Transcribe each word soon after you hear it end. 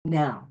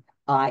Now,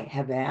 I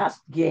have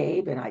asked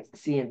Gabe, and I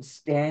see him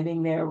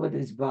standing there with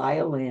his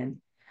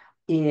violin,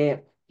 if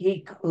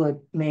he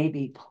could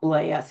maybe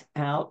play us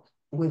out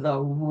with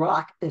a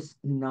raucous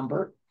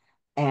number.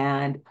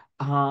 And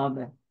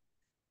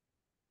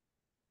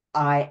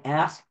I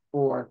asked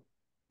for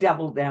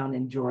Devil Down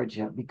in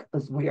Georgia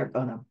because we are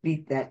going to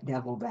beat that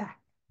devil back.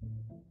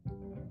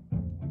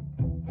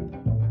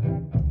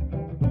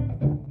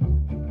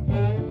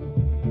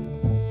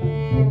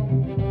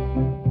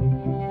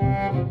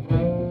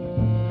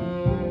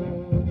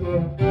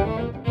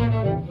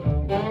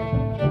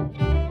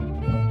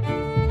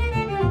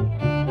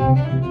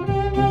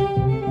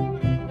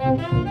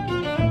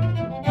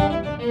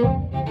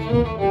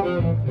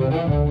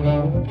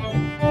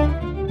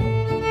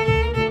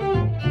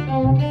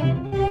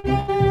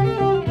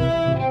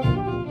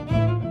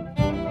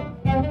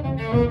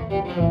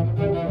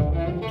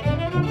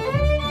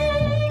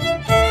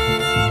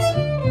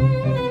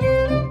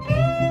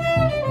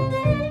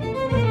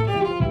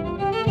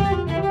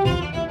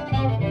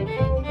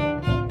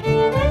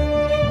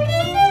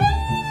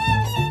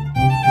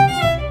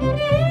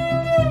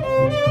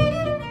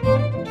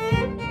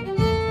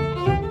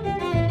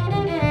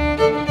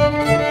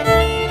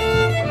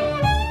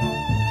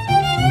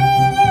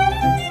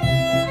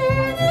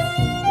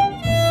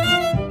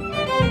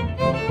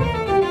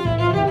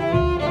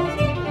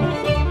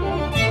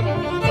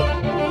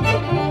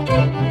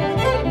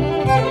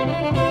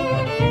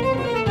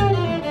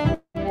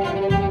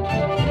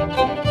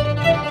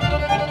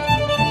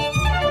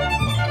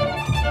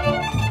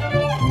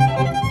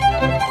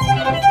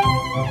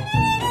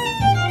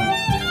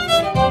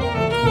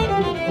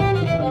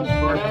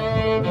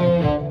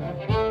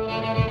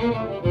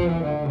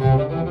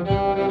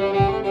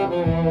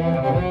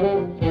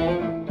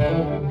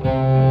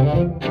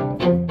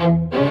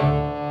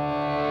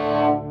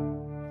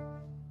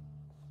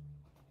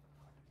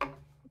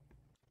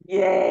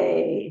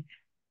 Yay.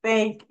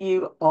 Thank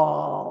you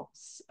all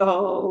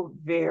so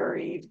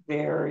very,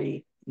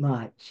 very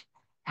much.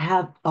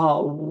 Have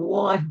a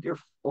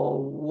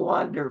wonderful,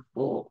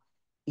 wonderful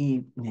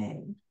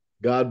evening.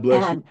 God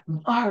bless you.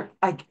 And Mark,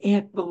 I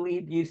can't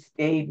believe you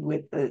stayed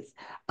with us.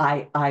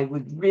 I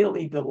was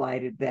really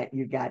delighted that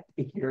you got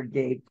to hear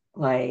Gabe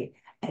play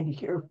and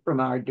hear from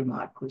our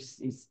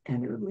democracies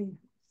and our leaders.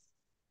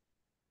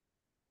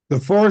 The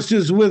force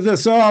is with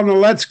us all. Now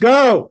let's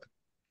go.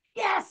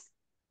 Yes,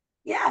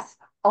 yes.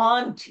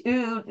 On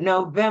to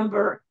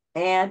November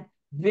and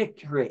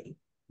victory.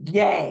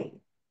 Yay.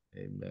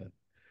 Amen.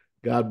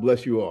 God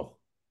bless you all.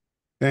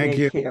 Thank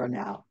you. Take care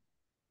now.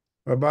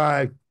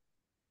 Bye-bye.